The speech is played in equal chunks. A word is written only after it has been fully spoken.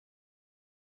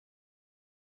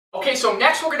Okay, so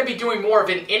next we're going to be doing more of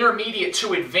an intermediate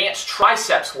to advanced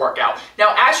triceps workout.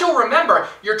 Now, as you'll remember,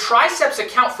 your triceps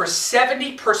account for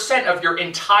 70% of your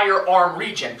entire arm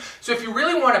region. So if you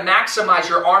really want to maximize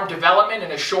your arm development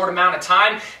in a short amount of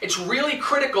time, it's really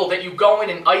critical that you go in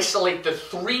and isolate the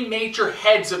three major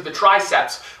heads of the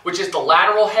triceps, which is the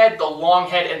lateral head, the long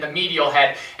head, and the medial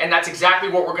head. And that's exactly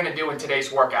what we're going to do in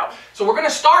today's workout. So we're going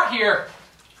to start here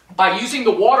by using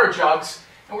the water jugs,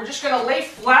 and we're just going to lay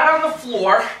flat on the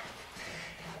floor.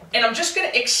 And I'm just going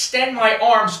to extend my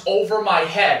arms over my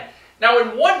head. Now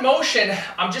in one motion,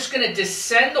 I'm just going to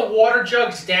descend the water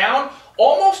jugs down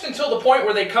almost until the point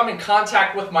where they come in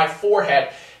contact with my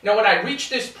forehead. Now when I reach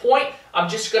this point, I'm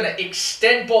just going to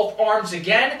extend both arms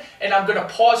again, and I'm going to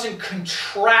pause and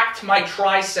contract my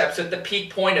triceps at the peak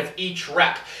point of each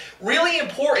rep. Really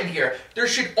important here, there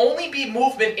should only be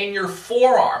movement in your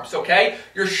forearms, okay?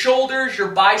 Your shoulders, your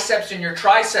biceps, and your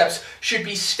triceps should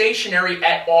be stationary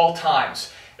at all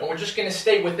times. And we're just going to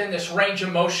stay within this range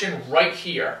of motion right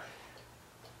here.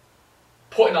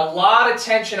 Putting a lot of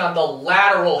tension on the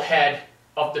lateral head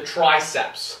of the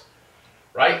triceps,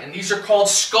 right? And these are called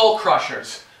skull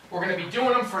crushers. We're going to be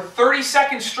doing them for 30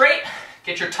 seconds straight.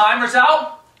 Get your timers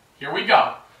out. Here we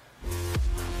go.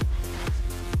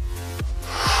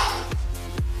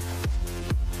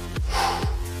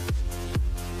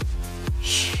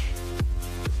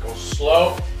 Go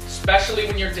slow, especially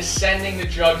when you're descending the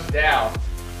jugs down.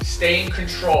 Stay in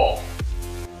control.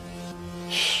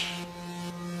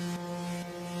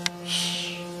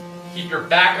 Keep your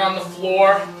back on the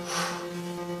floor.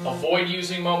 Avoid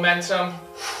using momentum.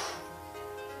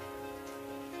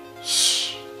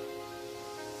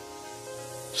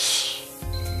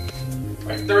 All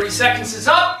right, 30 seconds is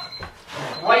up.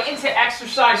 Right into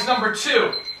exercise number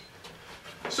 2.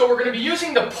 So we're going to be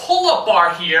using the pull-up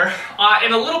bar here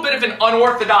in a little bit of an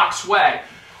unorthodox way,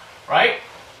 right?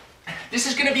 This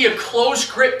is going to be a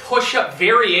closed grip push-up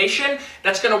variation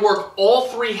that's going to work all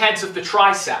three heads of the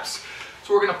triceps.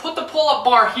 So we're going to put the pull-up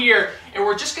bar here, and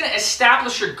we're just going to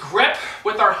establish a grip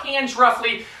with our hands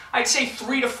roughly, I'd say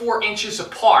 3 to 4 inches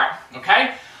apart,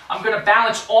 okay? I'm going to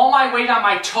balance all my weight on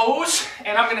my toes,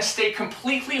 and I'm going to stay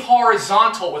completely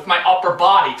horizontal with my upper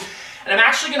body. And I'm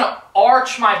actually going to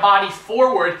arch my body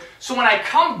forward, so when I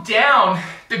come down,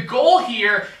 the goal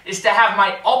here is to have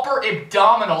my upper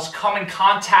abdominals come in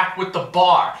contact with the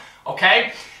bar,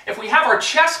 okay? If we have our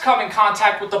chest come in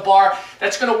contact with the bar,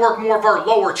 that's going to work more of our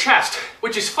lower chest,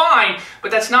 which is fine,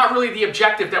 but that's not really the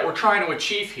objective that we're trying to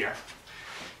achieve here,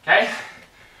 okay?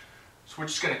 So we're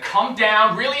just going to come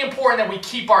down. Really important that we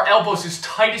keep our elbows as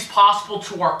tight as possible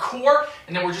to our core,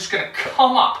 and then we're just going to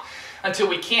come up until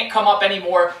we can't come up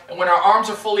anymore. And when our arms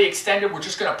are fully extended, we're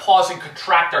just going to pause and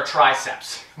contract our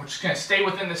triceps. We're just going to stay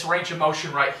within this range of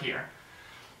motion right here.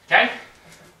 Okay?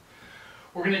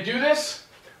 We're going to do this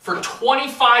for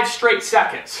 25 straight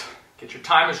seconds. Get your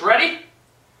timers ready.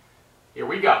 Here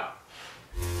we go.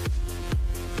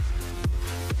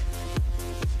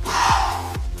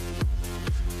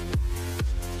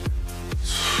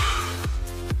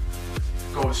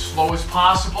 Go as slow as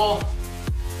possible.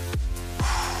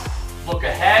 Look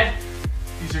ahead.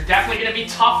 These are definitely going to be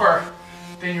tougher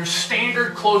than your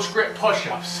standard close grip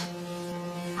push-ups.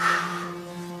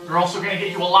 They're also going to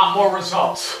get you a lot more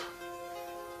results.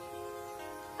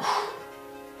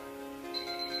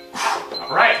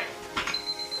 All right.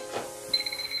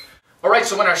 Alright,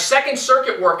 so in our second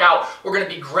circuit workout, we're going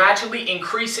to be gradually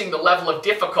increasing the level of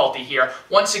difficulty here.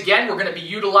 Once again, we're going to be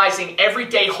utilizing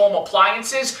everyday home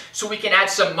appliances so we can add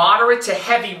some moderate to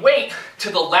heavy weight to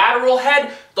the lateral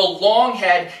head, the long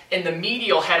head, and the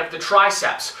medial head of the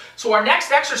triceps. So our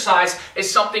next exercise is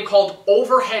something called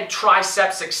overhead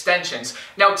triceps extensions.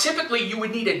 Now typically you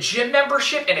would need a gym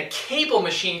membership and a cable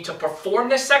machine to perform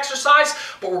this exercise,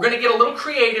 but we're going to get a little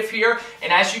creative here,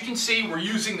 and as you can see, we're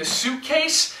using the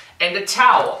suitcase and a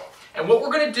towel. And what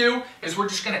we're going to do is we're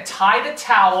just going to tie the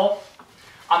towel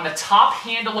on the top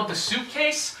handle of the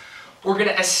suitcase. We're going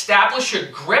to establish a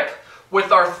grip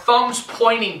with our thumbs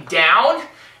pointing down,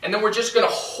 and then we're just going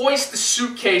to hoist the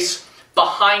suitcase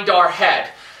behind our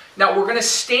head. Now we're going to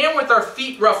stand with our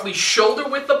feet roughly shoulder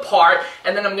width apart,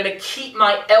 and then I'm going to keep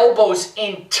my elbows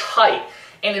in tight.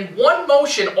 And in one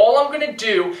motion, all I'm going to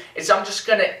do is I'm just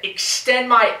going to extend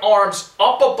my arms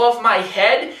up above my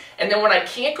head, and then when I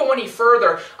can't go any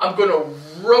further, I'm going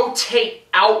to rotate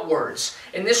outwards.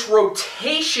 And this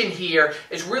rotation here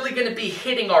is really going to be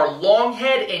hitting our long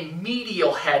head and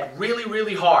medial head really,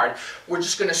 really hard. We're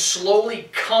just going to slowly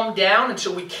come down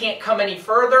until we can't come any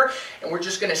further, and we're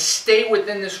just going to stay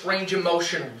within this range of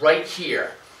motion right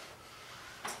here.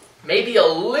 Maybe a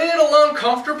little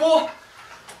uncomfortable,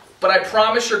 but I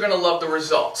promise you're gonna love the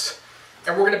results.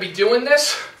 And we're gonna be doing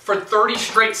this for 30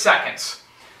 straight seconds.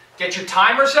 Get your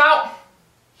timers out.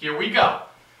 Here we go.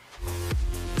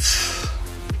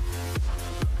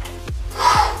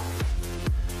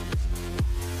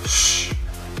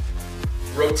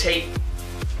 Rotate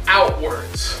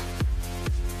outwards.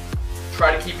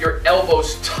 Try to keep your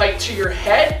elbows tight to your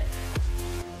head.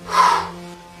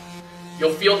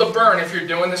 You'll feel the burn if you're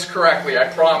doing this correctly, I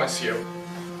promise you.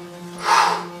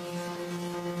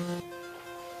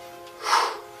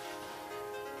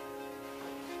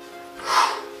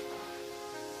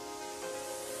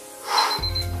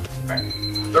 All right,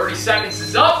 30 seconds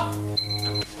is up.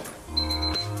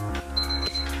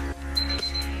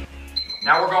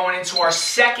 Now we're going into our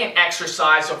second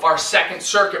exercise of our second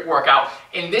circuit workout,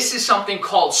 and this is something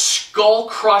called skull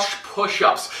crush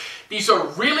push-ups. These are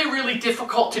really, really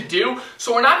difficult to do,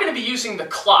 so we're not going to be using the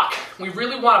clock. We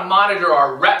really want to monitor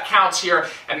our rep counts here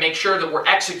and make sure that we're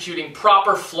executing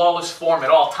proper, flawless form at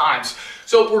all times.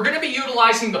 So we're going to be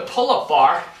utilizing the pull-up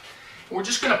bar. We're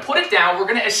just going to put it down. We're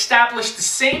going to establish the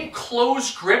same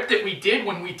closed grip that we did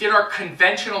when we did our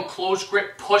conventional closed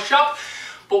grip push-up.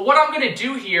 But what I'm going to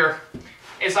do here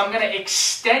is I'm going to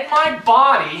extend my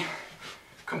body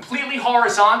completely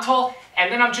horizontal,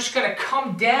 and then I'm just going to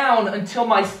come down until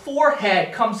my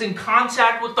forehead comes in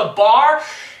contact with the bar,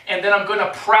 and then I'm going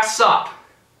to press up.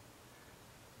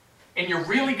 And you're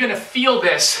really going to feel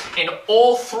this in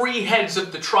all three heads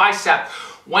of the tricep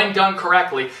when done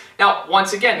correctly. Now,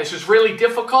 once again, this is really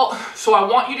difficult, so I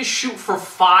want you to shoot for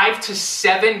 5 to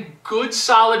 7 good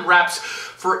solid reps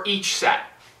for each set.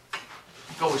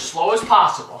 Go as slow as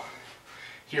possible.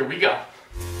 Here we go.